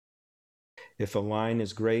If a line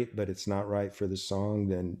is great, but it's not right for the song,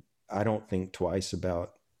 then I don't think twice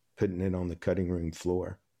about putting it on the cutting room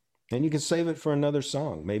floor. And you can save it for another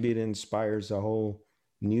song. Maybe it inspires a whole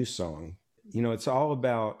new song. It's all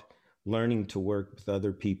about learning to work with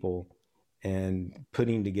other people and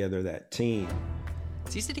putting together that team.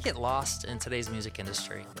 It's easy to get lost in today's music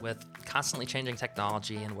industry with constantly changing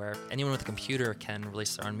technology and where anyone with a computer can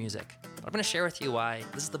release their own music. But I'm going to share with you why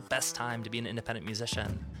this is the best time to be an independent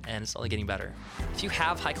musician, and it's only getting better. If you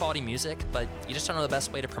have high quality music, but you just don't know the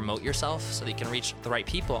best way to promote yourself so that you can reach the right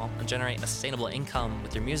people and generate a sustainable income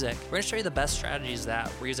with your music, we're going to show you the best strategies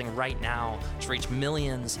that we're using right now to reach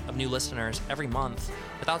millions of new listeners every month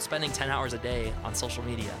without spending 10 hours a day on social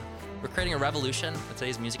media. We're creating a revolution in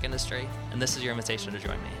today's music industry, and this is your invitation to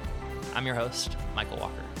join me. I'm your host, Michael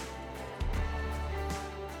Walker.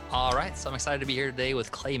 All right, so I'm excited to be here today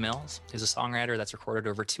with Clay Mills, who's a songwriter that's recorded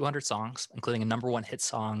over 200 songs, including a #1 hit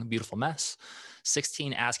song, Beautiful Mess,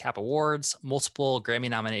 16 ASCAP awards, multiple Grammy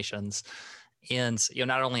nominations. And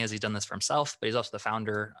not only has he done this for himself, but he's also the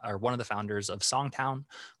founder, or one of the founders, of Songtown,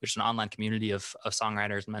 which is an online community of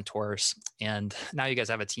songwriters and mentors. And now you guys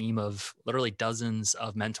have a team of literally dozens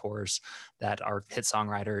of mentors that are hit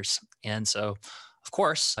songwriters. And so, of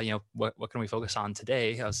course, what can we focus on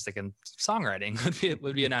today? I was thinking songwriting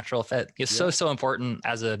would be a natural fit. It's so important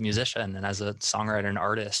as a musician and as a songwriter and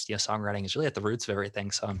artist. Songwriting is really at the roots of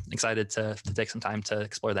everything. So I'm excited to take some time to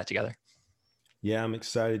explore that together. Yeah, I'm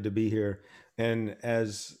excited to be here. And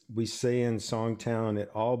as we say in Songtown,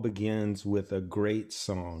 it all begins with a great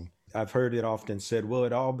song. I've heard it often said, well,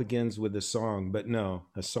 it all begins with a song. But no,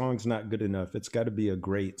 a song's not good enough. It's got to be a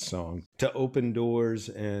great song to open doors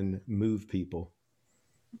and move people.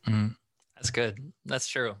 Mm-hmm. That's good. That's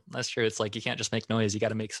true. It's like you can't just make noise. You got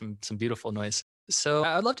to make some beautiful noise. So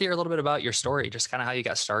I'd love to hear a little bit about your story, just kind of how you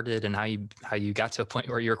got started and how you got to a point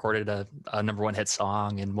where you recorded a #1 hit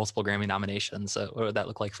song and multiple Grammy nominations. What would that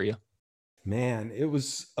look like for you? Man, it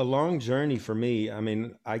was a long journey for me. I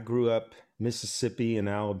mean, I grew up Mississippi and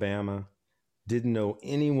Alabama, didn't know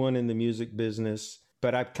anyone in the music business,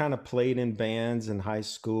 but I kind of played in bands in high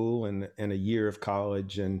school and a year of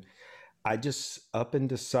college. And I just up and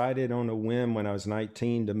decided on a whim when I was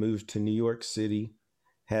 19 to move to New York City,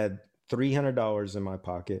 had $300 in my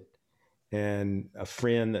pocket and a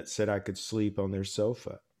friend that said I could sleep on their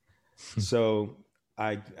sofa. So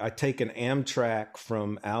I take an Amtrak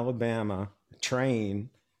from Alabama, train,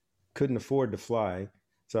 couldn't afford to fly.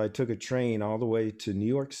 So I took a train all the way to New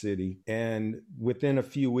York City, and within a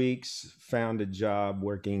few weeks found a job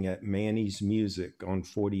working at Manny's Music on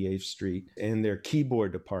 48th Street in their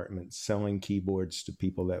keyboard department, selling keyboards to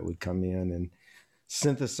people that would come in, and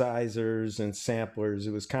synthesizers and samplers.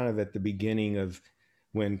 It was kind of at the beginning of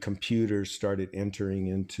when computers started entering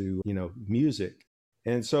into, music.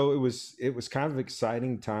 And so it was kind of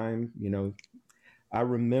exciting time. I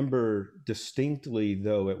remember distinctly,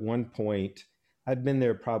 though, at one point, I'd been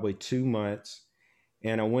there probably 2 months,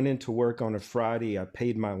 and I went into work on a Friday. I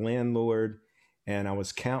paid my landlord, and I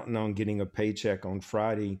was counting on getting a paycheck on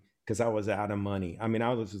Friday because I was out of money. I mean,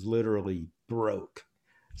 I was literally broke.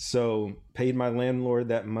 So paid my landlord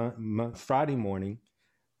that Friday morning,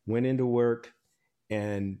 went into work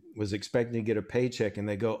and was expecting to get a paycheck. And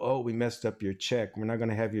they go, oh, we messed up your check. We're not going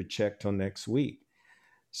to have your check till next week.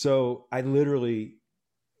 So I literally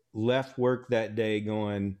left work that day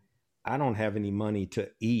going, I don't have any money to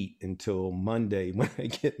eat until Monday when I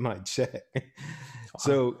get my check. Wow.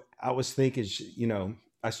 So I was thinking,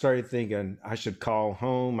 I started thinking I should call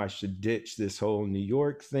home. I should ditch this whole New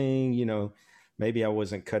York thing. Maybe I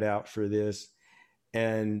wasn't cut out for this.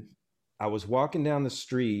 And I was walking down the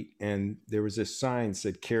street and there was this sign that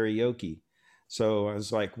said karaoke. So I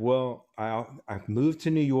was like, well, I moved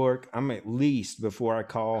to New York. I'm at least, before I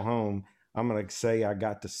call home, I'm going to say I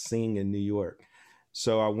got to sing in New York.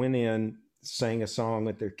 So I went in, sang a song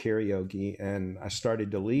at their karaoke, and I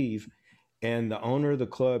started to leave. And the owner of the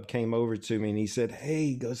club came over to me and he said, hey,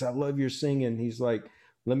 he goes, I love your singing. He's like,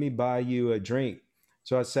 let me buy you a drink.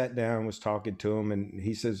 So I sat down, was talking to him, and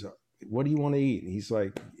he says, what do you want to eat? And he's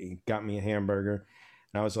like, he got me a hamburger.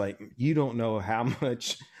 And I was like, you don't know how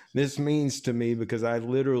much this means to me, because I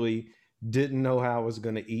literally didn't know how I was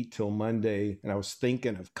going to eat till Monday. And I was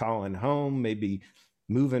thinking of calling home, maybe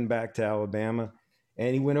moving back to Alabama.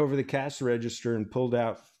 And he went over the cash register and pulled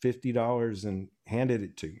out $50 and handed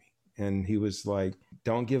it to me. And he was like,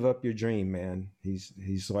 don't give up your dream, man.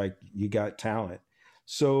 He's like, you got talent.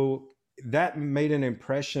 So that made an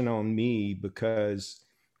impression on me, because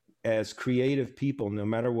as creative people, no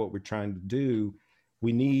matter what we're trying to do,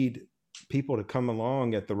 we need people to come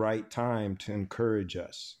along at the right time to encourage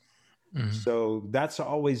us. Mhm. So that's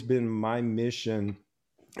always been my mission.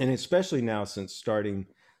 And especially now since starting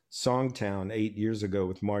Songtown 8 years ago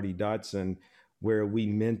with Marty Dodson, where we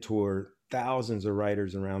mentor thousands of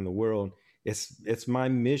writers around the world, it's my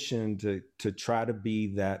mission to try to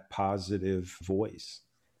be that positive voice,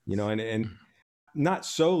 and not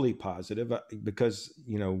solely positive, because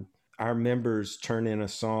our members turn in a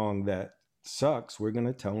song that sucks, we're going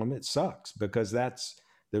to tell them it sucks because that's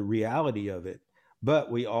the reality of it. But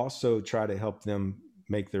we also try to help them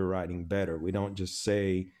make their writing better. We don't just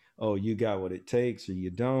say, oh, you got what it takes or you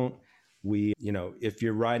don't. We, if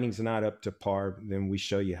your writing's not up to par, then we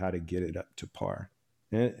show you how to get it up to par.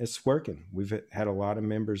 And it's working. We've had a lot of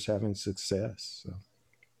members having success. So,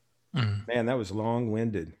 Mhm. man, that was long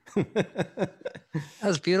winded. That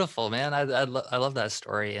was beautiful, man. I love that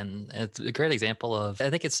story, and it's a great example of. I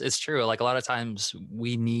think it's true. Like a lot of times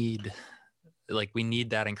we need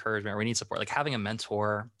that encouragement. We need support. Like having a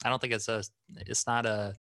mentor. I don't think it's not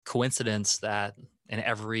a coincidence that in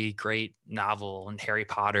every great novel and Harry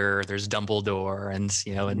Potter, there's Dumbledore, and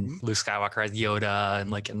and Mm-hmm. Luke Skywalker has Yoda,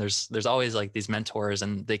 and there's always like these mentors,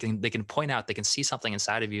 and they can point out, they can see something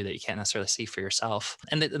inside of you that you can't necessarily see for yourself.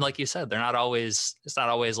 And like you said, it's not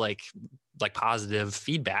always like positive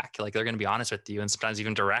feedback. Like they're going to be honest with you, and sometimes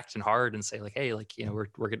even direct and hard, and say like, hey, like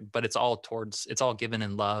we're good. But it's all given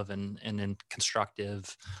in love and in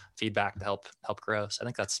constructive feedback to help grow. So I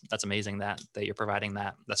think that's amazing that you're providing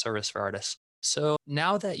that service for artists. So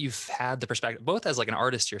now that you've had the perspective, both as like an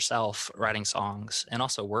artist yourself writing songs and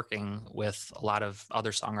also working with a lot of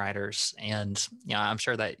other songwriters, and I'm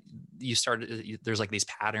sure that there's like these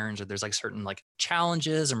patterns, or there's like certain like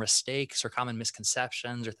challenges or mistakes or common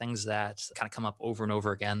misconceptions or things that kind of come up over and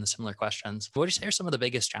over again, the similar questions. What do you say are some of the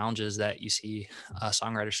biggest challenges that you see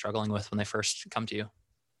songwriters struggling with when they first come to you?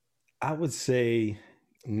 I would say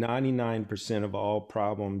 99% of all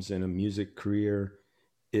problems in a music career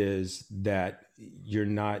is that you're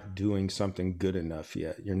not doing something good enough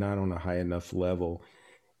yet. You're not on a high enough level.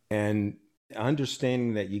 And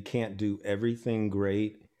understanding that you can't do everything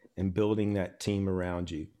great and building that team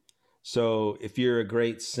around you. So if you're a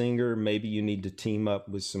great singer, maybe you need to team up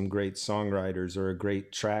with some great songwriters or a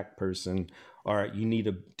great track person, or you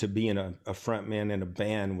need to be in a front man in a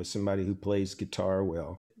band with somebody who plays guitar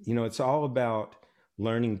well. It's all about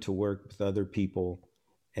learning to work with other people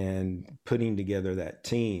and putting together that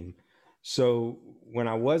team. So when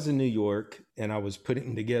I was in New York and I was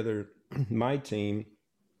putting together my team,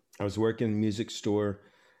 I was working in a music store.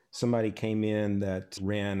 Somebody came in that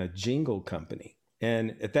ran a jingle company.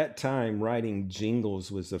 And at that time, writing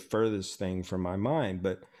jingles was the furthest thing from my mind.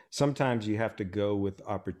 But sometimes you have to go with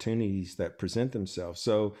opportunities that present themselves.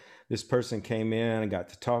 So this person came in, I got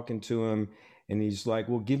to talking to him, and he's like,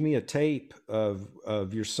 well, give me a tape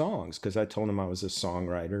of your songs. Because I told him I was a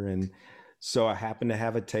songwriter. And so I happened to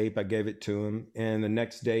have a tape. I gave it to him. And the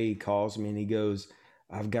next day he calls me and he goes,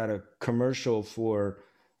 I've got a commercial for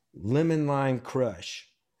Lemon Lime Crush.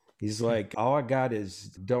 He's like, all I got is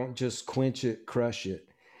don't just quench it, crush it.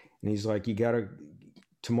 And he's like,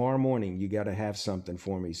 tomorrow morning, you got to have something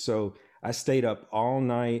for me. So I stayed up all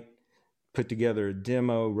night, put together a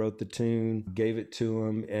demo, wrote the tune, gave it to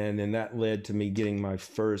him. And then that led to me getting my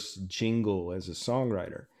first jingle as a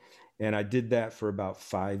songwriter. And I did that for about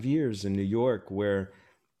 5 years in New York, where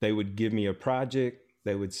they would give me a project.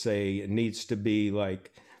 They would say it needs to be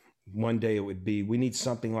like, one day it would be, we need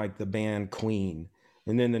something like the band Queen.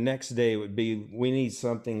 And then the next day it would be, we need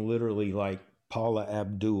something literally like Paula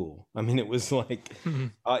Abdul. I mean, it was like,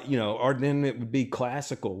 or then it would be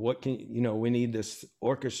classical. We need this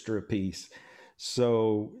orchestra piece.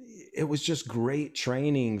 So it was just great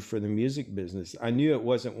training for the music business. I knew it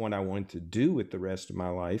wasn't what I wanted to do with the rest of my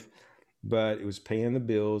life, but it was paying the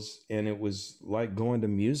bills and it was like going to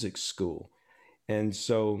music school. And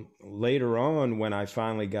so later on, when I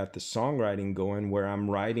finally got the songwriting going, where I'm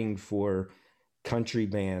writing for country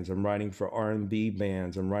bands, I'm writing for R&B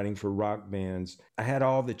bands, I'm writing for rock bands, I had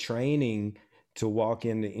all the training to walk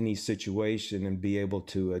into any situation and be able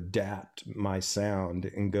to adapt my sound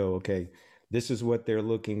and go, okay, this is what they're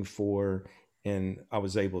looking for. And I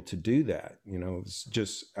was able to do that. It's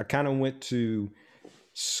just, I kind of went to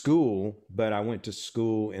school, but I went to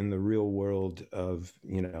school in the real world of,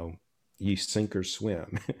 you sink or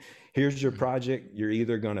swim. Here's your project. You're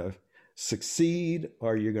either going to succeed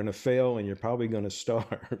or you're going to fail, and you're probably going to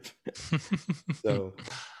starve. So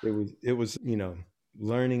it was,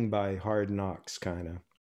 learning by hard knocks kind of.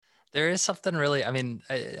 There is something really, I mean,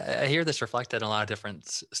 I hear this reflected in a lot of different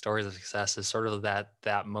stories of success is sort of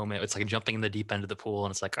that moment. It's like jumping in the deep end of the pool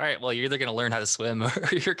and it's like, all right, well, you're either going to learn how to swim or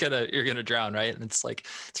you're going to drown, right? And it's like,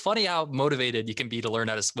 it's funny how motivated you can be to learn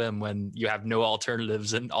how to swim when you have no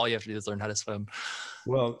alternatives and all you have to do is learn how to swim.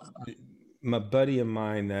 Well, my buddy of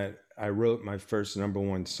mine that I wrote my first number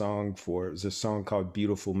one song for, it was a song called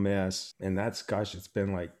Beautiful Mess. And that's, gosh, it's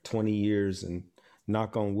been like 20 years and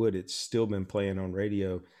knock on wood, it's still been playing on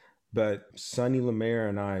radio. But Sonny Lemaire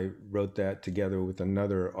and I wrote that together with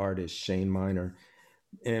another artist, Shane Miner.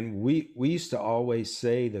 And we used to always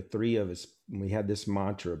say, the three of us, we had this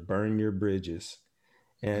mantra, burn your bridges.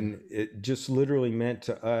 And it just literally meant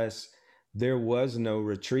to us, there was no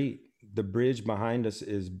retreat. The bridge behind us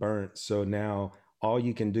is burnt. So now all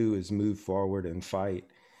you can do is move forward and fight.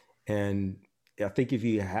 And I think if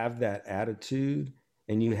you have that attitude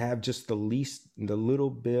and you have just the little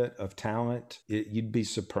bit of talent, you'd be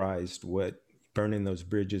surprised what burning those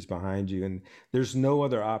bridges behind you. And there's no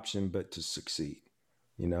other option but to succeed,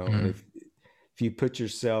 you know. Mm-hmm. And if you put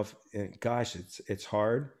yourself in, gosh, it's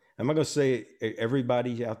hard. I'm not going to say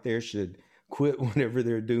everybody out there should quit whatever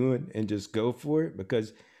they're doing and just go for it,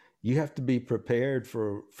 because you have to be prepared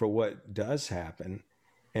for what does happen.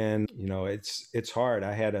 And you know, it's hard.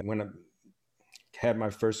 When I had my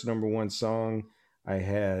first number one song, I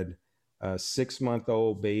had a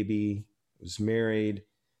 6-month-old baby, was married,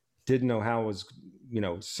 didn't know how it was, you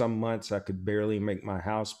know, some months I could barely make my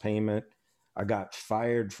house payment. I got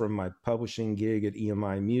fired from my publishing gig at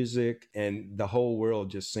EMI Music, and the whole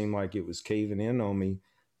world just seemed like it was caving in on me.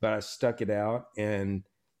 But I stuck it out, and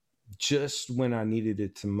just when I needed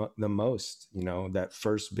it the most, you know, that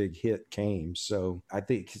first big hit came. So I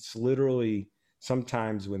think it's literally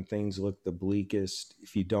sometimes when things look the bleakest,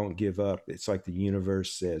 if you don't give up, it's like the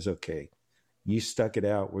universe says, okay, you stuck it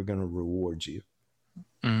out, we're going to reward you.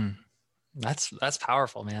 Mm. That's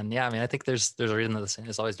powerful, man. Yeah, I mean, I think there's a reason that the saying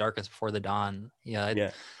is always darkest before the dawn. Yeah,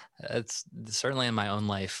 Yeah. it's certainly in my own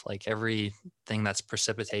life. Like everything that's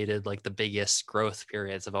precipitated, like the biggest growth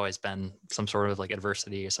periods have always been some sort of like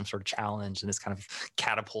adversity or some sort of challenge, and it's kind of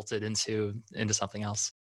catapulted into something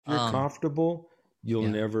else. If you're comfortable, you'll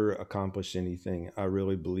Yeah. never accomplish anything. I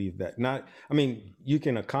really believe that. Not, I mean, you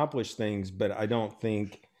can accomplish things, but I don't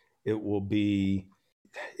think it will be,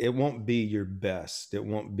 it won't be your best. It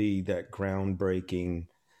won't be that groundbreaking,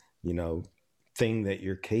 you know, thing that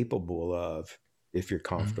you're capable of if you're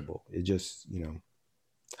comfortable. It just, you know,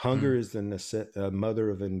 hunger is the mother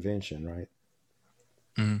of invention, right?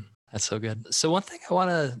 That's so good. So one thing I want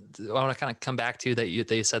to kind of come back to that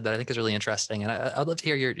you said that I think is really interesting, and I'd love to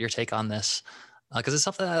hear your take on this, because it's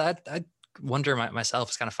something that I wonder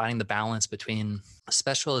myself is kind of finding the balance between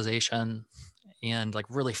specialization and like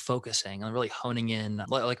really focusing and really honing in,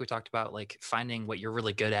 like we talked about, like finding what you're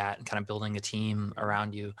really good at and kind of building a team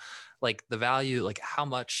around you, like the value, like how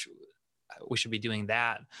much we should be doing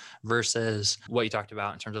that versus what you talked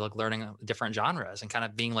about in terms of like learning different genres and kind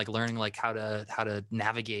of being like learning like how to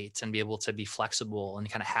navigate and be able to be flexible and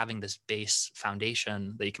kind of having this base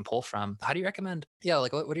foundation that you can pull from. How do you recommend? Yeah,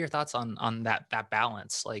 like what are your thoughts on that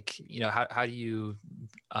balance? Like, you know, how do you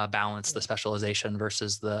balance the specialization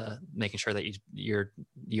versus the making sure that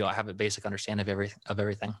you have a basic understanding of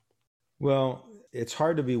everything? Well, it's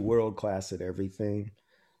hard to be world class at everything.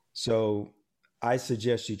 So I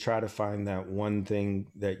suggest you try to find that one thing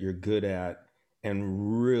that you're good at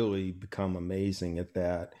and really become amazing at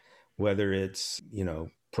that, whether it's, you know,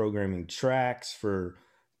 programming tracks for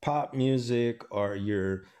pop music, or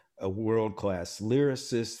you're a world-class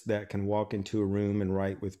lyricist that can walk into a room and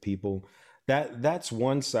write with people. That's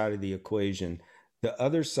one side of the equation. The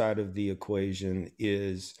other side of the equation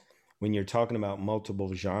is when you're talking about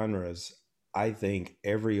multiple genres. I think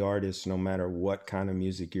every artist, no matter what kind of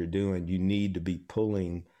music you're doing, you need to be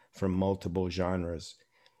pulling from multiple genres.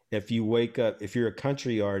 If you wake up, if you're a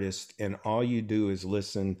country artist and all you do is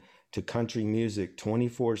listen to country music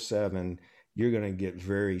 24/7, you're going to get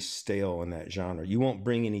very stale in that genre. You won't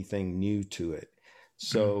bring anything new to it.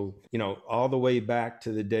 So, you know, all the way back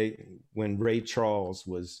to the day when Ray Charles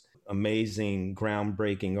was amazing,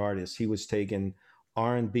 groundbreaking artist, he was taking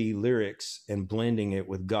R&B lyrics and blending it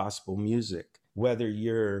with gospel music. Whether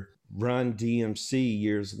you're Run DMC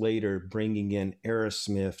years later bringing in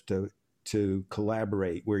Aerosmith to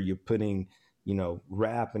collaborate, where you're putting, you know,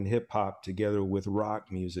 rap and hip hop together with rock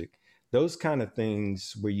music, those kind of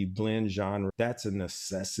things where you blend genre, that's a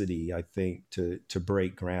necessity, I think, to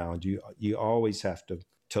break ground. You always have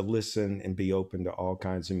to listen and be open to all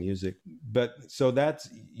kinds of music. But so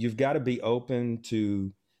you've got to be open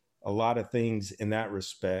to a lot of things in that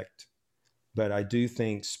respect. But I do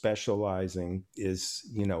think specializing is,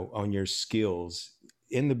 on your skills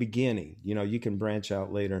in the beginning. You can branch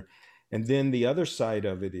out later. And then the other side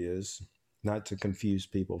of it is, not to confuse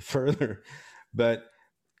people further, but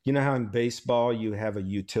you know how in baseball you have a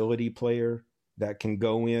utility player that can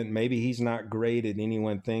go in. Maybe he's not great at any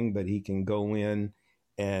one thing, but he can go in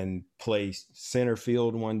and play center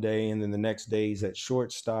field one day, and then the next day he's at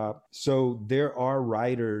shortstop. So there are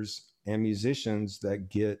writers and musicians that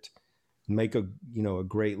make a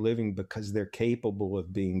great living because they're capable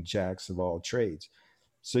of being jacks of all trades.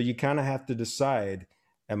 So you kind of have to decide,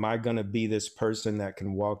 am I going to be this person that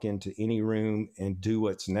can walk into any room and do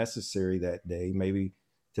what's necessary that day? Maybe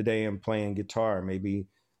today I'm playing guitar, maybe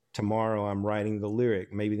tomorrow I'm writing the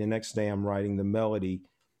lyric, maybe the next day I'm writing the melody,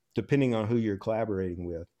 depending on who you're collaborating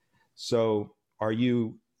with. So are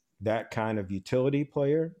you that kind of utility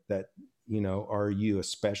player that, are you a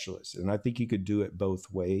specialist? And I think you could do it both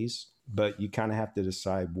ways, but you kind of have to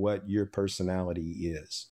decide what your personality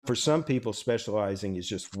is. For some people, specializing is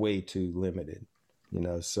just way too limited,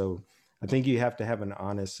 so I think you have to have an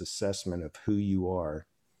honest assessment of who you are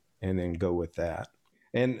and then go with that.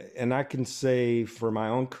 And I can say for my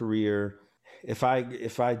own career, if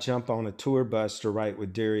I jump on a tour bus to write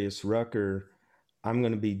with Darius Rucker, I'm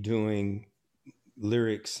going to be doing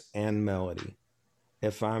lyrics and melody.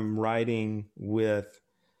 If I'm writing with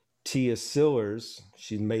Tia Sillers,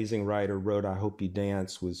 she's an amazing writer, wrote I Hope You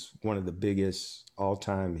Dance, was one of the biggest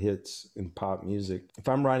all-time hits in pop music. If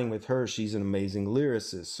I'm writing with her, she's an amazing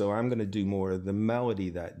lyricist, so I'm going to do more of the melody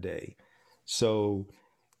that day. So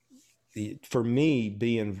for me,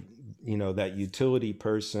 being, that utility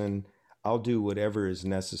person, I'll do whatever is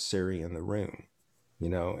necessary in the room,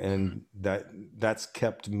 and that's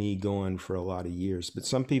kept me going for a lot of years. But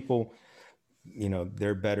some people,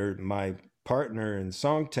 they're better. My partner in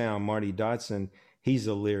Songtown, Marty Dotson, he's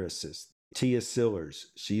a lyricist. Tia Sillers,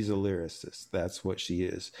 she's a lyricist. That's what she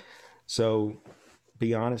is. So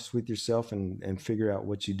be honest with yourself and figure out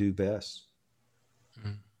what you do best.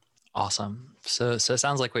 Awesome. So it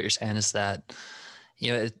sounds like what you're saying is that,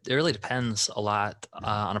 it really depends a lot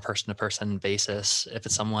on a person-to-person basis. If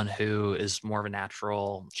it's someone who is more of a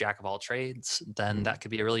natural jack of all trades, then that could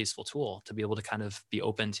be a really useful tool to be able to kind of be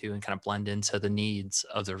open to and kind of blend into the needs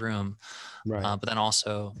of the room. Right. But then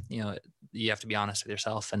also, you have to be honest with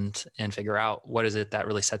yourself and figure out what is it that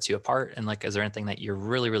really sets you apart. And like, is there anything that you're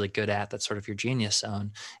really, really good at that's sort of your genius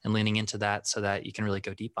zone, and leaning into that so that you can really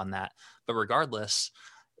go deep on that. But regardless,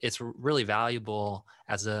 it's really valuable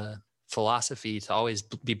as a philosophy to always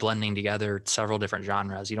be blending together several different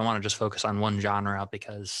genres. You don't want to just focus on one genre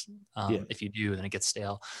because if you do, then it gets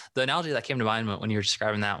stale. The analogy that came to mind when you were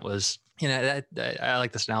describing that was, I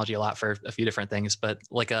like this analogy a lot for a few different things, but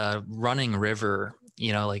like a running river,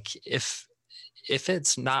 like if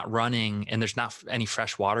it's not running and there's not any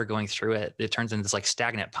fresh water going through it, it turns into this like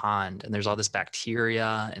stagnant pond, and there's all this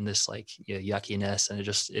bacteria and this like yuckiness, and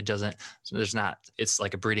it's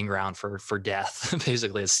like a breeding ground for death.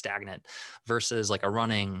 Basically, it's stagnant, versus like a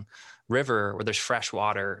running river where there's fresh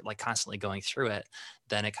water like constantly going through it.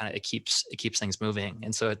 Then it keeps things moving.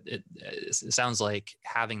 And so it sounds like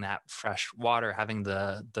having that fresh water, having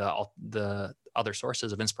the other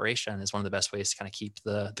sources of inspiration is one of the best ways to kind of keep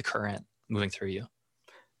the current moving through you.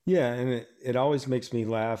 Yeah, and it always makes me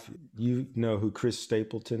laugh. You know who Chris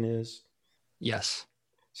Stapleton is? Yes.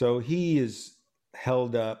 So he is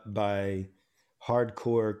held up by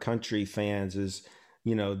hardcore country fans as,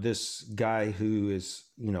 this guy who is,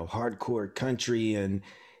 hardcore country, and,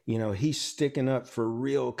 he's sticking up for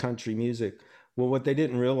real country music. Well, what they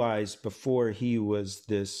didn't realize before, he was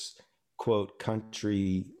this quote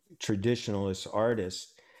country traditionalist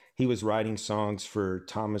artist, he was writing songs for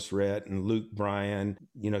Thomas Rhett and Luke Bryan,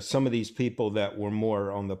 some of these people that were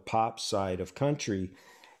more on the pop side of country.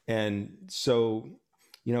 And so,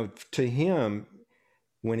 to him,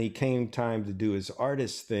 when he came time to do his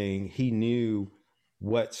artist thing, he knew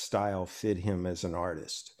what style fit him as an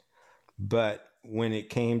artist. But when it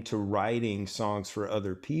came to writing songs for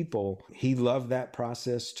other people, he loved that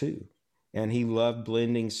process too. And he loved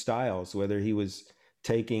blending styles, whether he was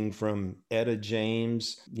taking from Etta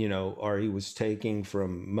James, or he was taking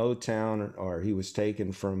from Motown, or he was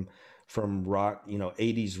taking from rock,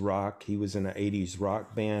 80s rock. He was in an 80s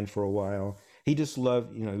rock band for a while. He just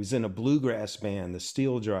loved, he was in a bluegrass band, the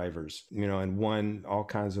Steel Drivers, and won all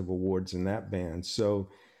kinds of awards in that band. So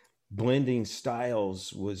blending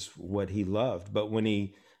styles was what he loved. But when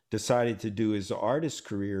he decided to do his artist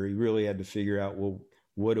career, he really had to figure out, well,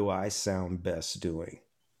 what do I sound best doing?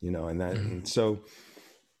 And so,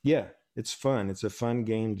 yeah, it's fun. It's a fun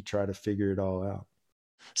game to try to figure it all out.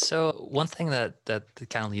 So one thing that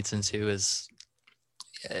kind of leads into is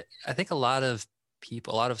I think a lot of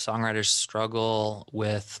people, a lot of songwriters struggle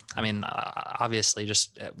with, I mean, obviously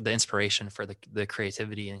just the inspiration for the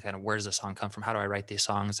creativity and kind of where does the song come from? How do I write these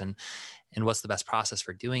songs? And what's the best process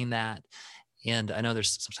for doing that? And I know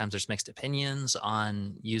sometimes there's mixed opinions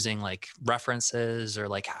on using like references or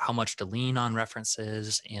like how much to lean on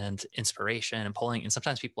references and inspiration and pulling. And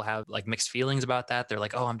sometimes people have like mixed feelings about that. They're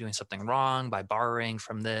like, oh, I'm doing something wrong by borrowing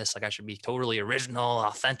from this. Like I should be totally original,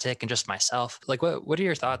 authentic, and just myself. Like what are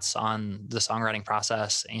your thoughts on the songwriting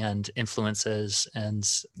process and influences and,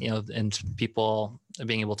 and people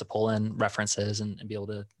being able to pull in references and be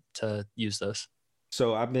able to use those?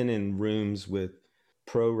 So I've been in rooms with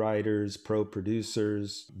pro writers, pro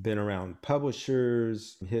producers, been around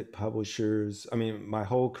publishers, hit publishers. I mean, my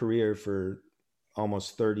whole career for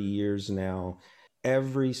almost 30 years now,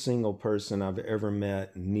 every single person I've ever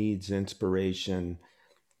met needs inspiration,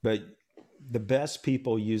 but the best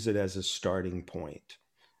people use it as a starting point.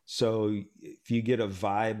 So if you get a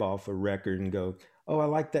vibe off a record and go, oh, I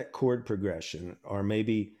like that chord progression, or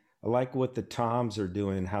maybe I like what the toms are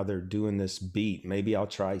doing, how they're doing this beat. Maybe I'll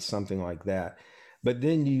try something like that. But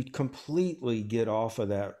then you completely get off of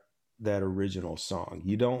that original song.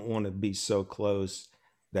 You don't want to be so close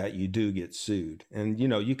that you do get sued. And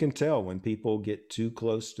you can tell when people get too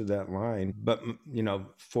close to that line. But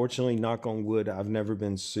fortunately, knock on wood, I've never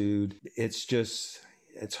been sued. It's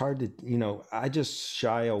hard to, I just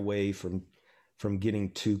shy away from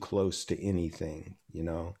getting too close to anything.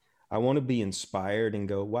 I want to be inspired and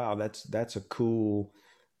go, wow, that's a cool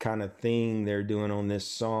kind of thing they're doing on this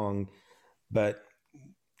song. But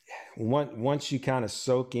once you kind of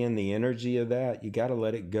soak in the energy of that, you got to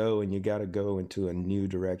let it go and you got to go into a new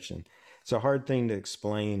direction. It's a hard thing to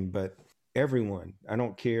explain, but everyone, I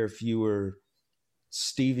don't care if you were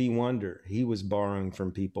Stevie Wonder, he was borrowing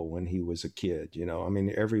from people when he was a kid, I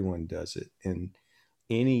mean, everyone does it. And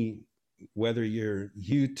whether you're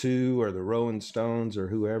U2 or the Rolling Stones or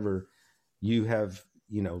whoever, you have,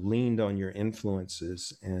 leaned on your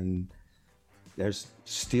influences, and there's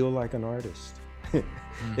Steal Like an Artist.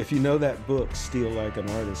 If you know that book, Steal Like an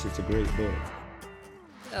Artist, it's a great book.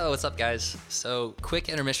 Oh, what's up, guys? So quick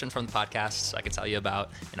intermission from the podcast so I can tell you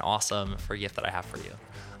about an awesome free gift that I have for you.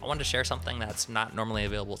 I wanted to share something that's not normally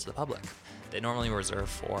available to the public. They normally reserve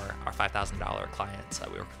for our $5,000 clients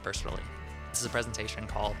that we work with personally. This is a presentation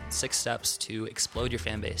called 6 Steps to Explode Your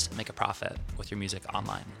Fan Base and Make a Profit with Your Music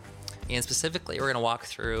Online. And specifically, we're going to walk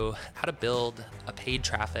through how to build a paid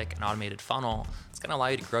traffic and automated funnel that's going to allow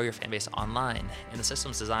you to grow your fan base online. And the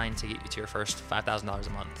system's designed to get you to your first $5,000 a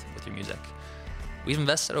month with your music. We've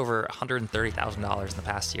invested over $130,000 in the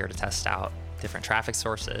past year to test out different traffic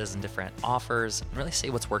sources and different offers and really see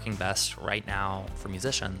what's working best right now for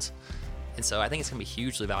musicians. And so I think it's going to be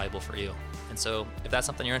hugely valuable for you. And so if that's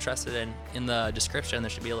something you're interested in the description, there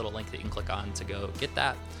should be a little link that you can click on to go get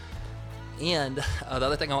that. And the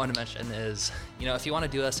other thing I want to mention is, if you want to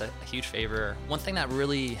do us a huge favor, one thing that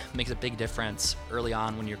really makes a big difference early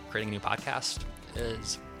on when you're creating a new podcast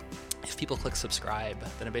is if people click subscribe,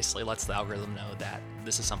 then it basically lets the algorithm know that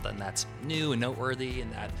this is something that's new and noteworthy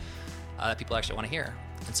and that people actually want to hear.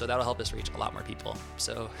 And so that'll help us reach a lot more people.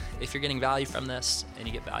 So if you're getting value from this and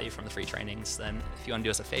you get value from the free trainings, then if you want to do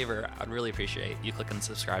us a favor, I'd really appreciate you clicking the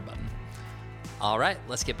subscribe button. All right,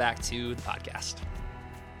 let's get back to the podcast.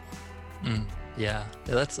 Yeah,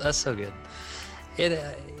 that's so good.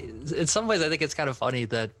 In some ways, I think it's kind of funny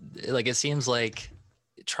that it seems like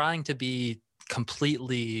trying to be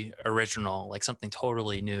completely original, like something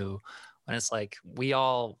totally new, when it's like we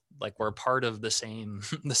all we're part of the same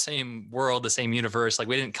world, the same universe. Like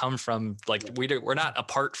we didn't come from we're not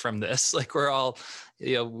apart from this. Like we're all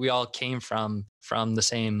we all came from the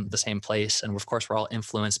same place, and of course we're all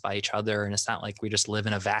influenced by each other. And it's not like we just live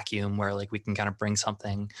in a vacuum where we can kind of bring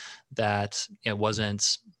something that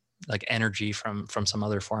wasn't energy from some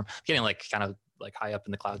other form. I'm getting kind of high up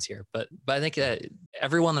in the clouds here, but I think that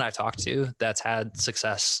everyone that I've talked to that's had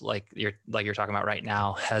success, like you're talking about right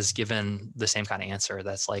now, has given the same kind of answer.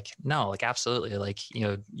 That's no, absolutely.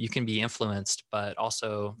 You can be influenced, but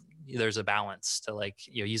also there's a balance to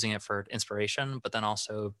using it for inspiration, but then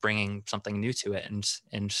also bringing something new to it and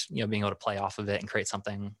being able to play off of it and create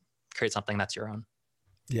something that's your own.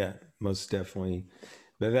 Yeah, most definitely.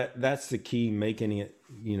 But that's the key, making it,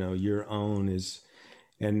 your own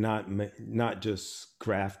and not just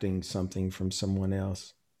grafting something from someone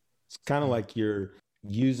else. It's kind of like you're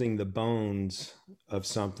using the bones of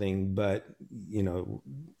something, but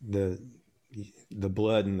the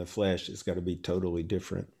blood and the flesh has got to be totally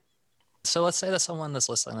different. So let's say that someone that's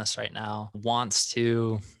listening to this right now wants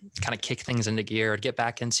to kind of kick things into gear, get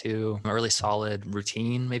back into a really solid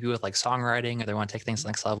routine, maybe with like songwriting, or they want to take things to the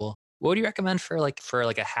next level. What do you recommend for like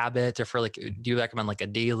a habit, or for like, do you recommend like a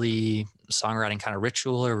daily songwriting kind of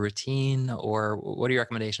ritual or routine, or what are your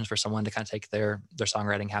recommendations for someone to kind of take their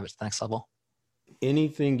songwriting habits to the next level?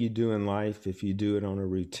 Anything you do in life, if you do it on a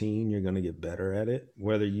routine, you're going to get better at it.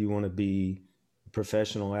 Whether you want to be a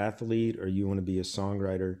professional athlete or you want to be a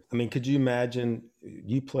songwriter. I mean, could you imagine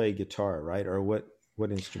you play guitar, right? Or what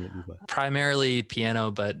instrument do you play? Primarily piano,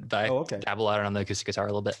 but I Oh, okay. dabble out on the acoustic guitar a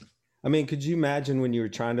little bit. I mean, could you imagine when you were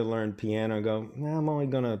trying to learn piano and go, nah, I'm only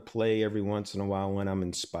going to play every once in a while when I'm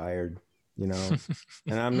inspired, you know?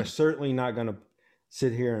 And I'm certainly not going to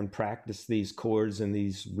sit here and practice these chords and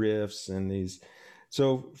these riffs and these.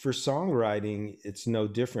 So for songwriting, it's no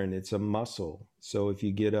different. It's a muscle. So if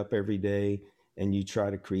you get up every day and you try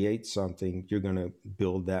to create something, you're going to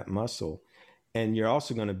build that muscle. And you're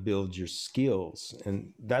also going to build your skills.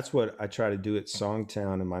 And that's what I try to do at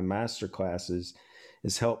Songtown in my master classes,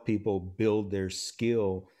 is help people build their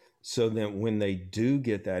skill so that when they do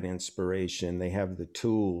get that inspiration, they have the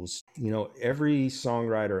tools. You know, every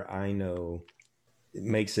songwriter I know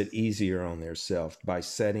makes it easier on themselves by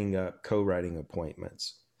setting up co-writing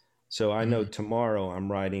appointments. So I know Mm. tomorrow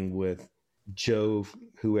I'm writing with Joe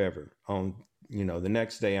whoever, on, you know, the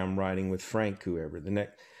next day I'm writing with Frank whoever, the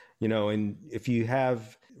next, you know. And if you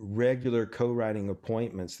have regular co-writing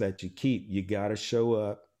appointments that you keep, you got to show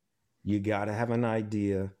up, you got to have an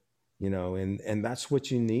idea, you know, and that's what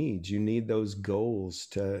you need. You need those goals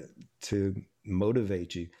to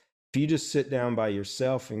motivate you. If you just sit down by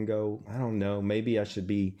yourself and go, I don't know, maybe I should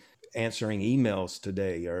be answering emails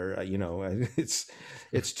today, or you know,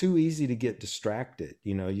 it's too easy to get distracted.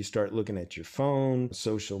 You know, you start looking at your phone,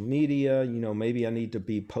 social media, you know, maybe I need to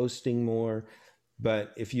be posting more.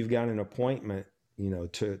 But if you've got an appointment, you know,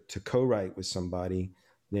 to co-write with somebody,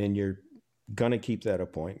 then you're going to keep that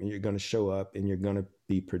appointment. You're going to show up and you're going to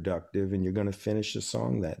be productive and you're going to finish a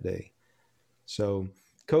song that day. So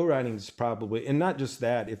co-writing is probably, and not just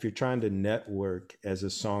that, if you're trying to network as a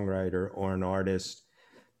songwriter or an artist,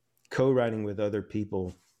 co-writing with other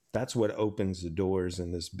people, that's what opens the doors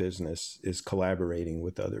in this business, is collaborating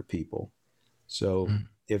with other people. So Mm.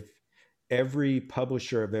 if every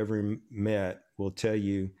publisher I've ever met will tell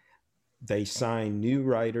you they sign new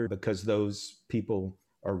writer because those people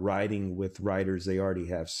are writing with writers they already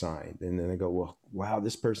have signed. And then they go, well, wow,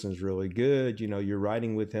 this person's really good. You know, you're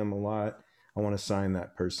writing with him a lot. I want to sign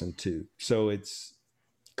that person too. So it's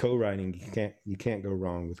co-writing. You can't go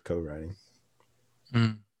wrong with co-writing.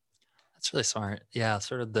 Mm. That's really smart. Yeah,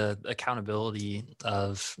 sort of the accountability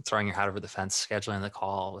of throwing your hat over the fence, scheduling the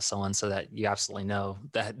call with someone so that you absolutely know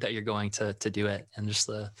that you're going to do it, and just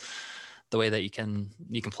the way that you can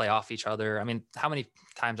play off each other. I mean, how many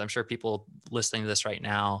times, I'm sure people listening to this right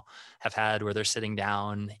now have had where they're sitting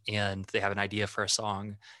down and they have an idea for a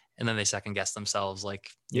song, and then they second guess themselves,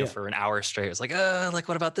 like, Yeah. for an hour straight. It's like,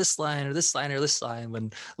 what about this line or this line or this line?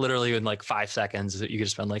 When literally in like 5 seconds, you could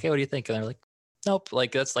just been like, hey, what do you think? And they're like, nope,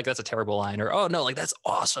 like that's a terrible line, or oh no, like that's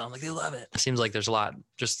awesome, like they love it. It seems like there's a lot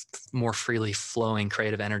just more freely flowing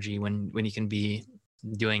creative energy when you can be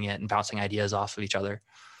doing it and bouncing ideas off of each other.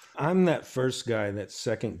 I'm that first guy that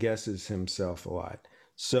second guesses himself a lot.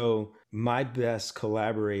 So my best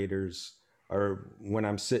collaborators are when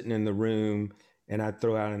I'm sitting in the room and I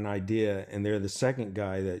throw out an idea and they're the second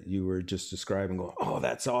guy that you were just describing, going, oh,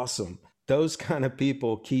 that's awesome. Those kind of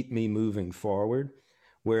people keep me moving forward.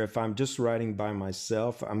 Where if I'm just writing by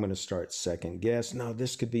myself, I'm going to start second guess. No,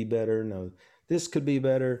 this could be better. No, this could be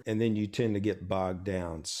better. And then you tend to get bogged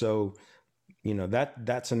down. So you know,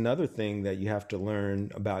 that's another thing that you have to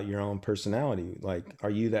learn about your own personality. Like,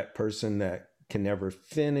 are you that person that can never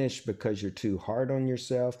finish because you're too hard on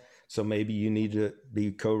yourself? So maybe you need to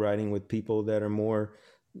be co-writing with people that are more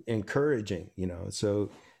encouraging, you know.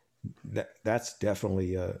 So that's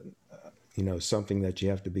definitely you know, something that you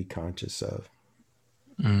have to be conscious of.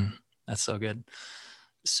 Mm, that's so good.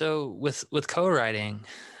 So with co-writing,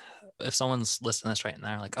 if someone's listening to this right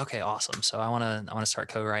now, like, okay, awesome. So I want to start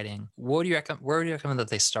co-writing. What do you recommend? Where do you recommend that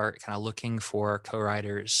they start kind of looking for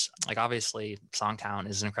co-writers? Like, obviously, Songtown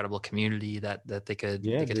is an incredible community that they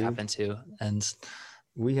Yeah, could tap dude. into. And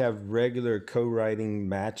We have regular co-writing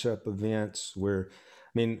matchup events where,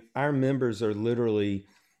 I mean, our members are literally,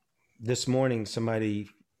 this morning somebody,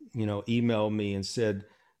 you know, emailed me and said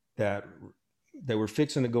that they were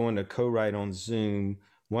fixing to go into co-write on Zoom.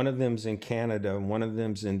 One of them's in Canada, one of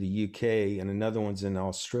them's in the UK, and another one's in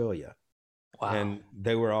Australia. wow. And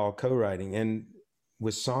they were all co-writing. And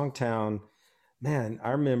with Songtown, man,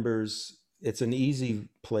 our members, it's an easy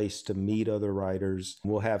place to meet other writers.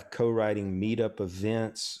 We'll have co-writing meetup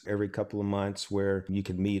events every couple of months where you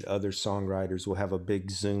can meet other songwriters. We'll have a big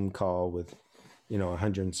Zoom call with,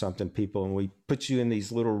 100 and something people, and we put you in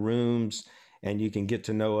these little rooms and you can get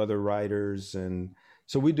to know other writers. And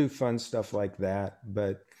so we do fun stuff like that.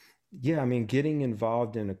 But yeah, I mean, getting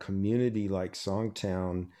involved in a community like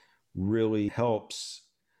Songtown really helps,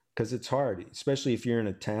 because it's hard, especially if you're in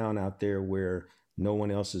a town out there where no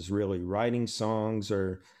one else is really writing songs.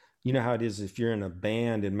 Or you know how it is if you're in a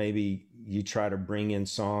band and maybe you try to bring in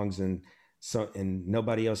songs and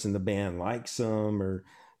nobody else in the band likes them, or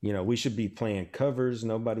we should be playing covers,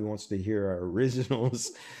 nobody wants to hear our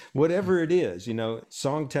originals. Whatever it is,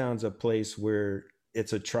 Songtown's a place where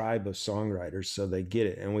it's a tribe of songwriters, so they get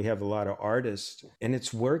it. And we have a lot of artists, and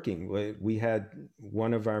it's working. We had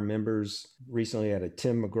one of our members recently had a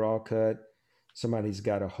Tim McGraw cut. Somebody's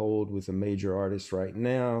got a hold with a major artist right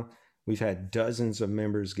now. We've had dozens of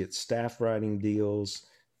members get staff writing deals,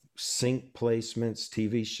 sync placements,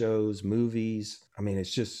 TV shows, movies. I mean,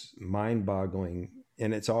 it's just mind-boggling.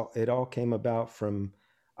 And it all came about from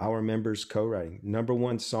our members co-writing. Number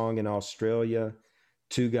one song in Australia.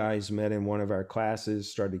 2 guys met in one of our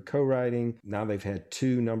classes, started co-writing. Now they've had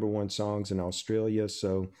 2 number one songs in Australia.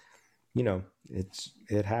 So,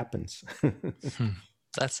 it happens.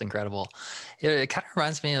 That's incredible. It kind of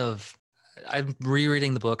reminds me of, I'm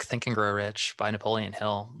rereading the book Think and Grow Rich by Napoleon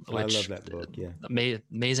Hill, which I love that book. Yeah.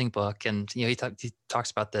 Amazing book. And, he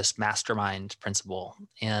talks about this mastermind principle,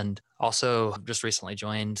 and also just recently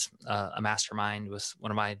joined a mastermind with one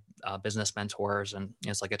of my business mentors. And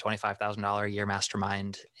it's like a $25,000 a year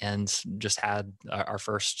mastermind, and just had our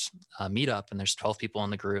first meetup, and there's 12 people in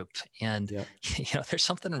the group. And, there's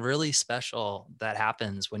something really special that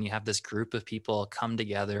happens when you have this group of people come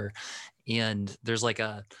together, and there's like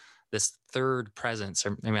this third presence,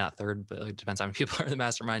 or maybe not third, but it depends on how many people are in the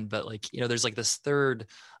mastermind. But there's like this third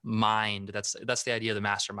mind. That's the idea of the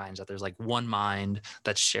masterminds, that there's like one mind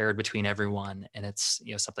that's shared between everyone. And it's,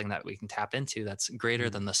 something that we can tap into that's greater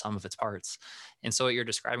than the sum of its parts. And so what you're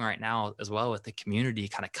describing right now as well, with the community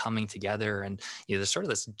kind of coming together, and, there's sort of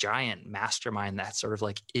this giant mastermind that sort of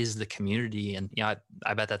like is the community. And,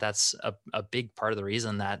 I bet that that's a big part of the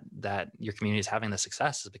reason that your community is having the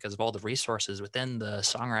success, is because of all the resources within the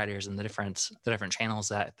songwriters and the different channels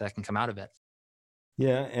that can come out of it.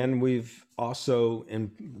 Yeah. And we've also,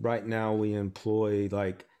 right now we employ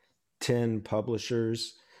like 10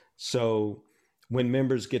 publishers. So when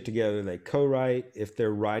members get together, they co-write. If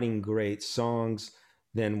they're writing great songs,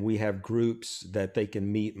 then we have groups that they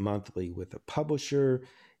can meet monthly with a publisher.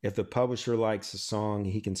 If the publisher likes a song,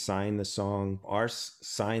 he can sign the song or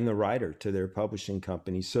sign the writer to their publishing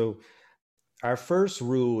company. So our first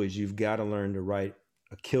rule is you've got to learn to write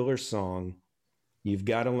a killer song. You've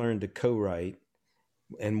got to learn to co-write.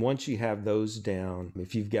 And once you have those down,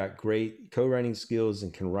 if you've got great co-writing skills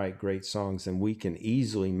and can write great songs, then we can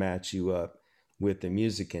easily match you up with the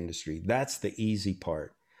music industry. That's the easy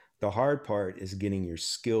part. The hard part is getting your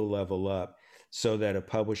skill level up so that a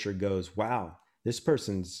publisher goes, wow, this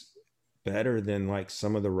person's better than like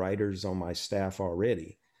some of the writers on my staff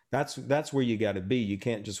already. That's where you got to be. You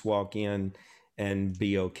can't just walk in and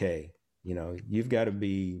be okay. You've got to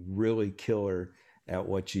be really killer at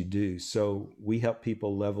what you do. So we help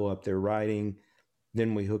people level up their writing.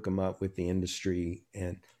 Then we hook them up with the industry.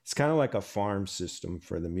 And it's kind of like a farm system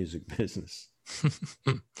for the music business.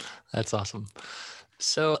 That's awesome.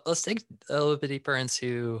 So let's dig a little bit deeper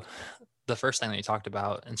into the first thing that you talked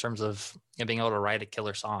about in terms of being able to write a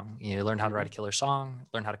killer song. You learn how to write a killer song,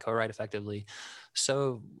 learn how to co-write effectively.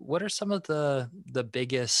 So what are some of the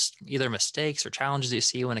biggest either mistakes or challenges you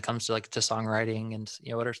see when it comes to to songwriting? And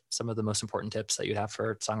what are some of the most important tips that you'd have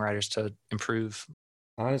for songwriters to improve?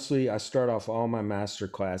 Honestly, I start off all my master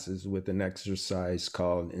classes with an exercise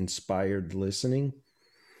called inspired listening.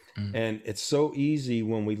 And it's so easy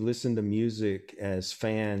when we listen to music as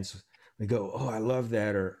fans. We go, oh, I love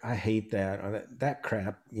that, or I hate that, or that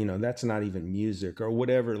crap, that's not even music, or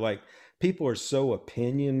whatever. Like, people are so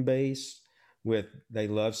opinion based they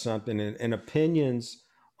love something, and opinions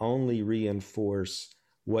only reinforce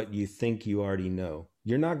what you think you already know.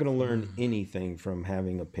 You're not going to learn anything from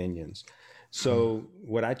having opinions. So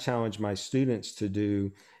what I challenge my students to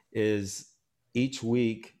do is each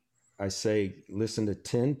week I say, listen to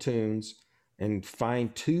 10 tunes and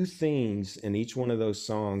find 2 things in each one of those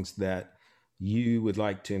songs that you would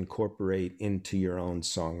like to incorporate into your own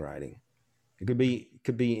songwriting. It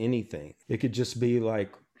could be anything. It could just be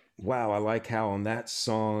like, wow, I like how on that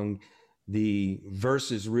song the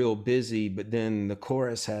verse is real busy, but then the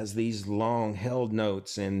chorus has these long held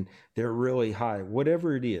notes and they're really high.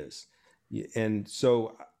 Whatever it is, And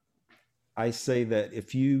so I say that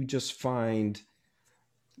if you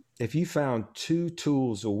found 2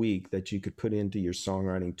 tools a week that you could put into your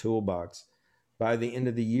songwriting toolbox, by the end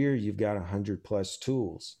of the year, you've got 100 plus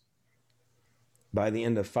tools. By the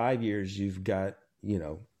end of 5 years, you've got,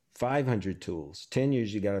 500 tools. 10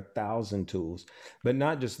 years, you got 1,000 tools. But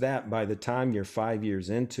not just that, by the time you're 5 years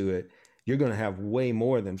into it, you're going to have way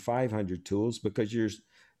more than 500 tools, because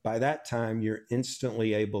by that time, you're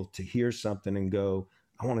instantly able to hear something and go,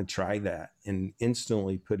 I want to try that, and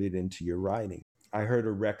instantly put it into your writing. I heard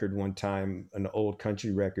a record one time, an old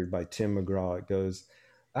country record by Tim McGraw. It goes,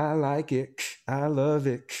 I like it, I love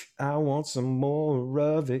it, I want some more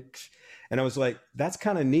of it. And I was like, that's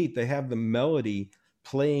kind of neat. They have the melody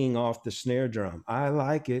playing off the snare drum. I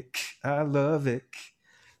like it, I love it.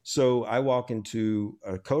 So I walk into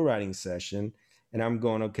a co-writing session and I'm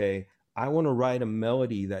going, okay, I want to write a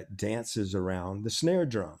melody that dances around the snare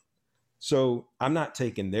drum. So I'm not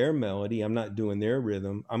taking their melody, I'm not doing their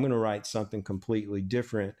rhythm. I'm going to write something completely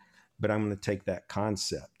different, but I'm going to take that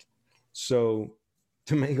concept. So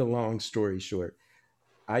to make a long story short,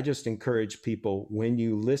 I just encourage people, when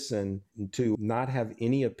you listen, to not have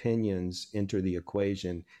any opinions enter the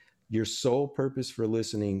equation. Your sole purpose for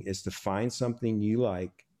listening is to find something you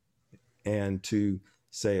like and to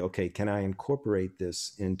say, okay, can I incorporate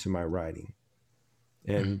this into my writing?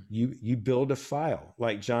 And you build a file,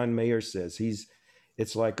 like John Mayer says.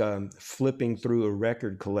 It's like flipping through a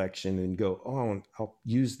record collection and go, oh, I'll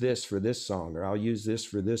use this for this song, or I'll use this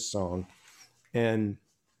for this song. And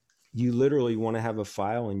you literally want to have a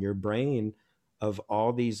file in your brain of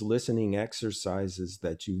all these listening exercises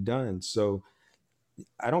that you've done. So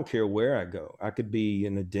I don't care where I go. I could be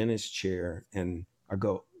in a dentist chair and I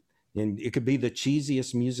go, and it could be the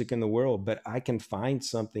cheesiest music in the world, but I can find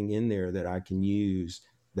something in there that I can use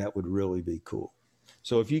that would really be cool.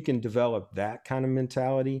 So if you can develop that kind of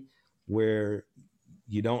mentality where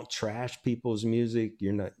you don't trash people's music,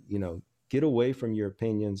 you're not, get away from your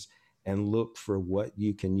opinions and look for what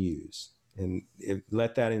you can use, and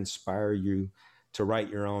let that inspire you to write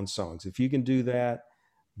your own songs. If you can do that,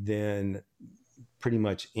 then pretty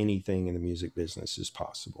much anything in the music business is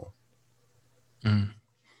possible.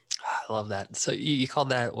 I love that. So you called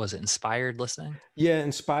that, was it inspired listening? Yeah,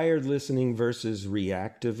 inspired listening versus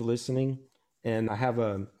reactive listening. And I have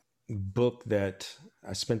a book that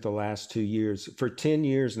I spent the last 2 years, for 10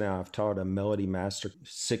 years now, I've taught a melody master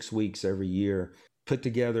 6 weeks every year, put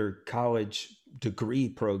together college degree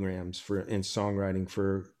programs in songwriting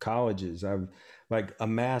for colleges. I've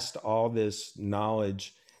amassed all this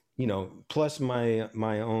knowledge, plus my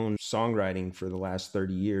own songwriting for the last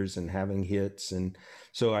 30 years and having hits. And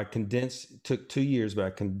so it took 2 years, but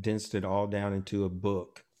I condensed it all down into a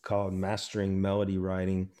book called Mastering Melody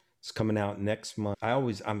Writing. It's coming out next month.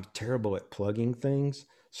 I'm terrible at plugging things.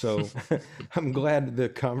 So I'm glad the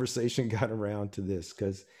conversation got around to this,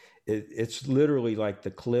 because it's literally like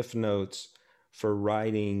the cliff notes for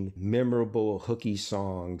writing memorable hooky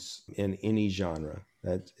songs in any genre.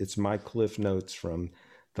 It's my cliff notes from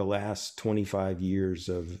the last 25 years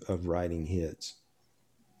of writing hits.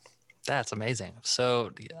 That's amazing. So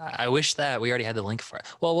I wish that we already had the link for it.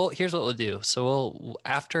 Well, here's what we'll do. So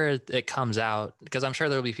after it comes out, because I'm sure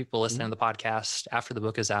there'll be people listening to the podcast after the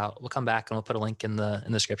book is out, we'll come back and we'll put a link in the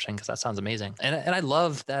description, because that sounds amazing. And I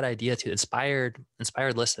love that idea too. Inspired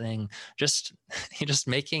listening, just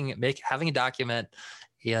having a document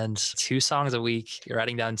and 2 songs a week. You're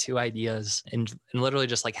writing down 2 ideas, and literally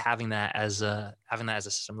just like having that as a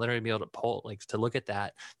system, literally be able to pull, to look at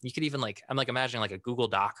that. You could even I'm imagining like a Google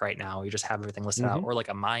Doc right now. You just have everything listed out, or like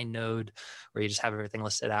a MindNode where you just have everything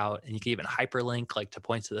listed out, and you can even hyperlink to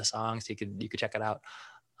points to the songs. So you could check it out.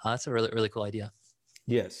 That's a really, really cool idea.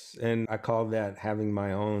 Yes. And I call that having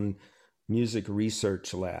my own music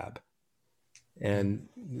research lab. And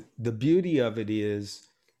the beauty of it is,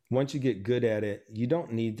 once you get good at it, you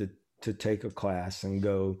don't need to take a class and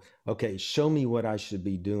go, okay, show me what I should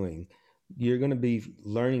be doing. You're going to be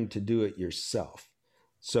learning to do it yourself.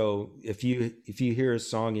 So if you hear a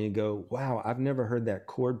song and you go, wow, I've never heard that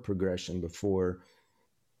chord progression before,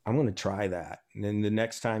 I'm going to try that. And then the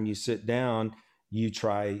next time you sit down, you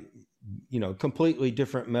try, completely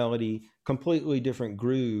different melody, completely different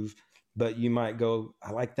groove, but you might go,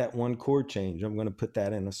 I like that one chord change, I'm going to put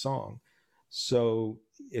that in a song. So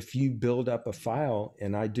if you build up a file,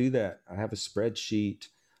 and I do that, I have a spreadsheet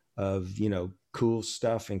of, cool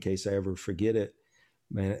stuff in case I ever forget it.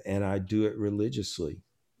 And I do it religiously,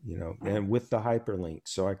 and with the hyperlink,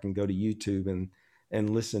 so I can go to YouTube and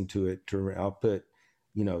listen to it. I'll put,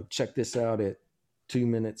 check this out at 2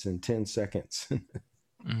 minutes and 10 seconds.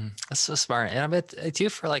 That's so smart. And I bet too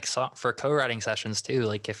for like for co-writing sessions too.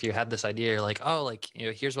 Like if you had this idea, you're like, oh, like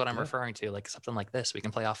here's what I'm Yeah, referring to, like something like this. We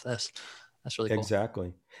can play off this. That's really cool.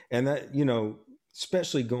 exactly. And that,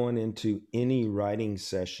 especially going into any writing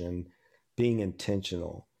session, being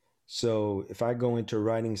intentional. So if I go into a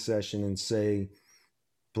writing session and say,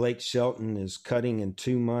 Blake Shelton is cutting in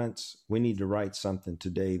 2 months, we need to write something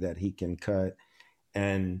today that he can cut.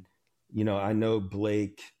 And, I know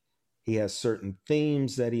Blake, he has certain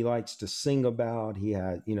themes that he likes to sing about. He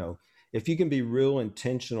had, if you can be real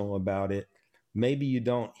intentional about it, maybe you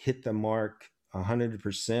don't hit the mark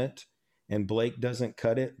 100% and Blake doesn't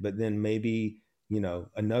cut it, but then maybe,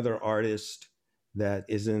 another artist that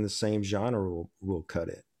is in the same genre will cut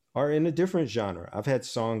it, or in a different genre. I've had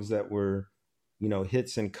songs that were,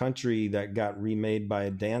 hits in country that got remade by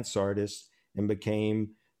a dance artist and became,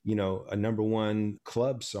 a number one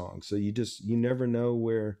club song. So you never know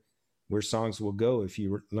where songs will go if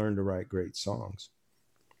you learn to write great songs.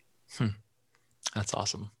 That's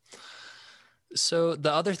awesome. So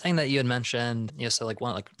the other thing that you had mentioned, so like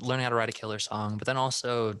learning how to write a killer song, but then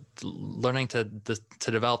also learning to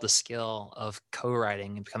develop the skill of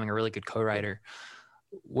co-writing and becoming a really good co-writer.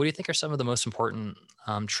 What do you think are some of the most important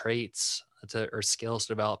traits or skills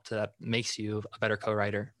to develop that makes you a better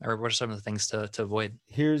co-writer? Or what are some of the things to avoid?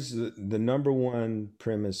 Here's the number one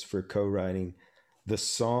premise for co-writing: the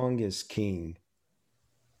song is king.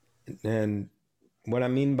 And what I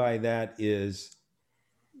mean by that is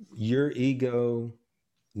your ego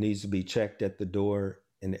needs to be checked at the door.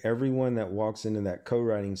 And everyone that walks into that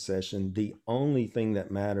co-writing session, the only thing that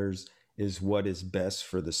matters is what is best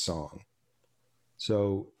for the song.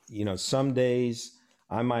 So, some days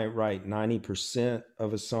I might write 90%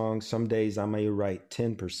 of a song. Some days I may write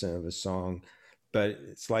 10% of a song. But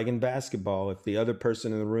it's like in basketball, if the other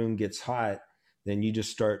person in the room gets hot, then you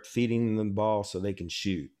just start feeding them the ball so they can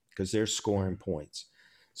shoot because they're scoring points.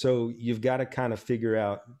 So you've got to kind of figure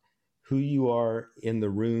out who you are in the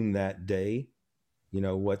room that day,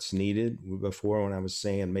 what's needed. Before, when I was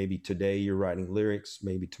saying maybe today you're writing lyrics,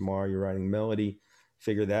 maybe tomorrow you're writing melody,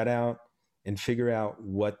 figure that out and figure out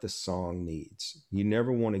what the song needs. You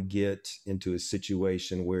never want to get into a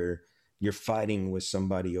situation where you're fighting with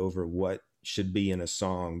somebody over what should be in a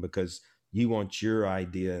song because you want your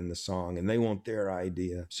idea in the song and they want their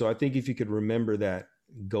idea. So I think if you could remember that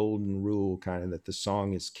golden rule, kind of, that the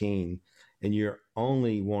song is king and you're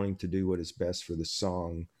only wanting to do what is best for the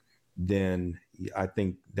song, then I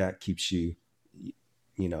think that keeps you,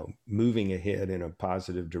 moving ahead in a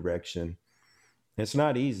positive direction. It's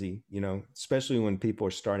not easy, especially when people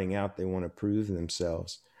are starting out, they want to prove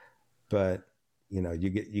themselves. But,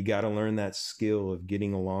 you got to learn that skill of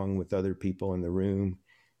getting along with other people in the room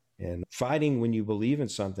and fighting when you believe in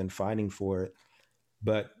something, fighting for it.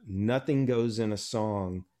 But nothing goes in a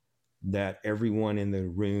song that everyone in the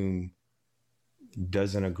room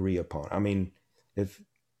doesn't agree upon. I mean, if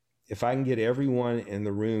I can get everyone in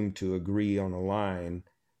the room to agree on a line,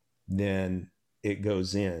 then it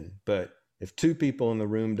goes in. But if two people in the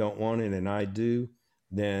room don't want it and I do,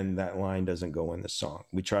 then that line doesn't go in the song.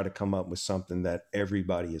 We try to come up with something that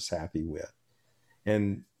everybody is happy with.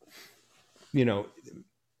 And,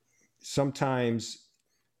 sometimes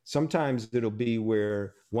it'll be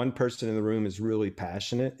where one person in the room is really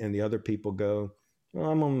passionate and the other people go, well,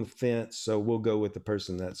 I'm on the fence, so we'll go with the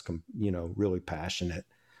person that's, really passionate.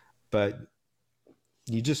 But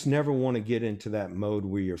you just never want to get into that mode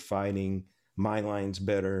where you're fighting. My line's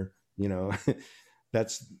better.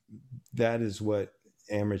 That is what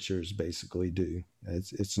amateurs basically do.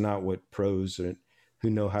 It's not what pros who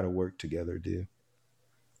know how to work together do.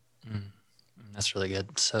 That's really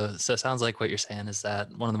good. So it sounds like what you're saying is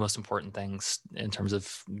that one of the most important things in terms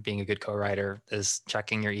of being a good co-writer is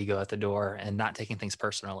checking your ego at the door and not taking things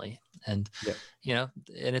personally. And, Yeah.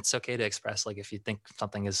 And it's okay to express, like, if you think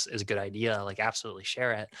something is a good idea, like, absolutely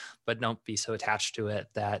share it, but don't be so attached to it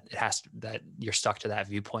that that you're stuck to that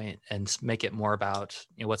viewpoint, and make it more about,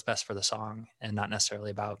 what's best for the song and not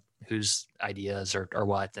necessarily about whose ideas or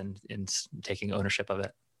what, and taking ownership of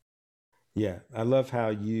it. Yeah. I love how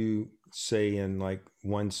you say in like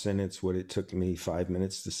one sentence what it took me 5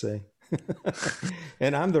 minutes to say.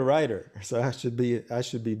 And I'm the writer, so I should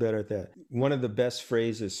be better at that. One of the best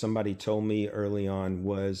phrases somebody told me early on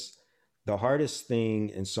was, the hardest thing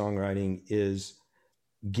in songwriting is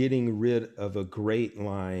getting rid of a great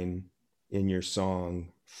line in your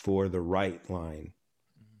song for the right line.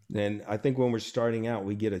 And I think when we're starting out,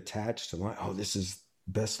 we get attached to like, oh, this is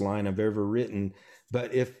the best line I've ever written.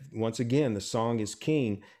 But if, once again, the song is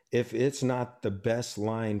king, if it's not the best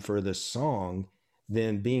line for the song,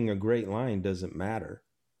 then being a great line doesn't matter.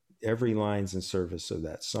 every line's in service of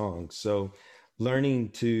that song. So learning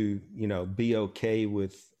to, be okay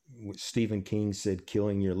with what Stephen King said,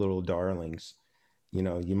 killing your little darlings.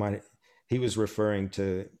 He was referring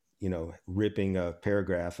to, ripping a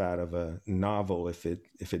paragraph out of a novel if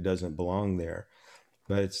it doesn't belong there.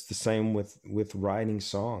 But it's the same with writing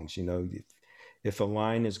songs. If a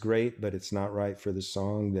line is great, but it's not right for the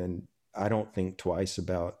song, then I don't think twice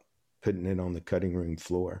about putting it on the cutting room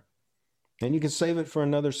floor. And you can save it for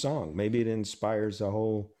another song. Maybe it inspires a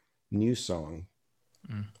whole new song.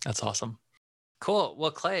 That's awesome. Cool. Well,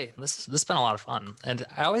 Clay, this has been a lot of fun. And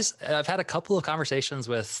I've had a couple of conversations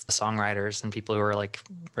with songwriters and people who are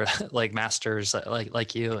like masters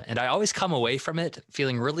like you. And I always come away from it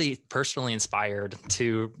feeling really personally inspired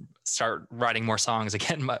to start writing more songs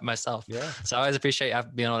again myself. Yeah. So I always appreciate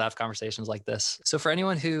being able to have conversations like this. So for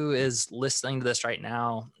anyone who is listening to this right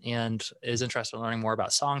now and is interested in learning more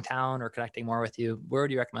about Songtown or connecting more with you, where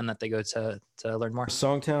would you recommend that they go to learn more?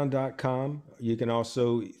 Songtown.com. You can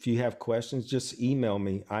also, if you have questions, just email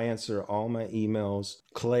me. I answer all my emails,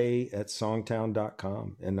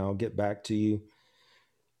 clay@songtown.com, and I'll get back to you.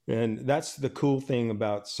 And that's the cool thing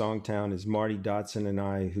about Songtown is Marty Dotson and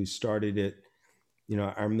I, who started it,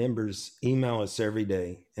 our members email us every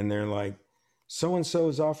day and they're like, so-and-so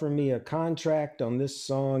is offering me a contract on this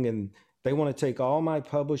song and they want to take all my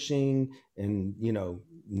publishing and,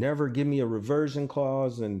 never give me a reversion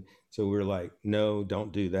clause. And so we're like, no,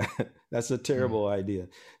 don't do that. That's a terrible idea.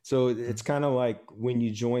 So it's kind of like when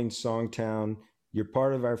you join Songtown, you're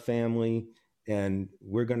part of our family and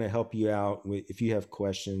we're going to help you out. If you have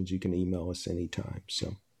questions, you can email us anytime.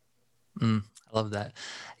 So. I love that.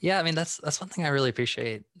 Yeah. I mean, that's one thing I really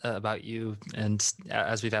appreciate about you. And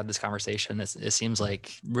as we've had this conversation, it seems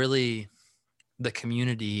like really the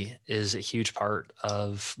community is a huge part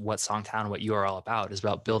of what Songtown, what you are all about, is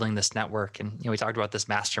about building this network. And, we talked about this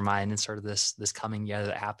mastermind and sort of this coming together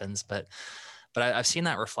that happens, but I've seen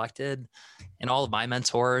that reflected in all of my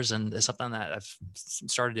mentors. And it's something that I've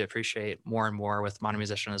started to appreciate more and more with Modern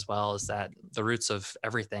Musician as well, is that the roots of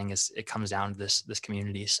everything it comes down to this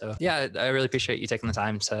community. So yeah, I really appreciate you taking the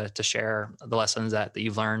time to share the lessons that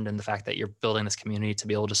you've learned and the fact that you're building this community to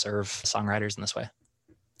be able to serve songwriters in this way.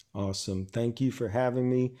 Awesome. Thank you for having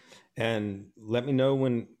me. And let me know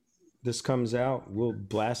when this comes out. We'll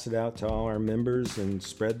blast it out to all our members and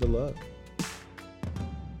spread the love.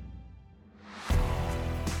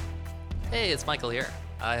 Hey, it's Michael here.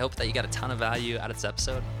 I hope that you got a ton of value out of this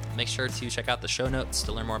episode. Make sure to check out the show notes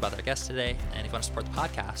to learn more about our guest today. And if you want to support the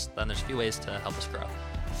podcast, then there's a few ways to help us grow.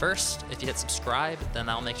 First, if you hit subscribe, then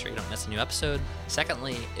that'll make sure you don't miss a new episode.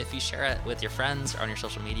 Secondly, if you share it with your friends or on your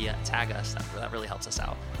social media, tag us. That really helps us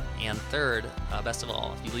out. And third, best of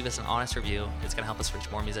all, if you leave us an honest review, it's going to help us reach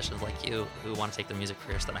more musicians like you who want to take their music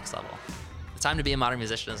careers to the next level. The time to be a modern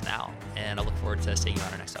musician is now, and I look forward to seeing you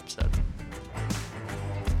on our next episode.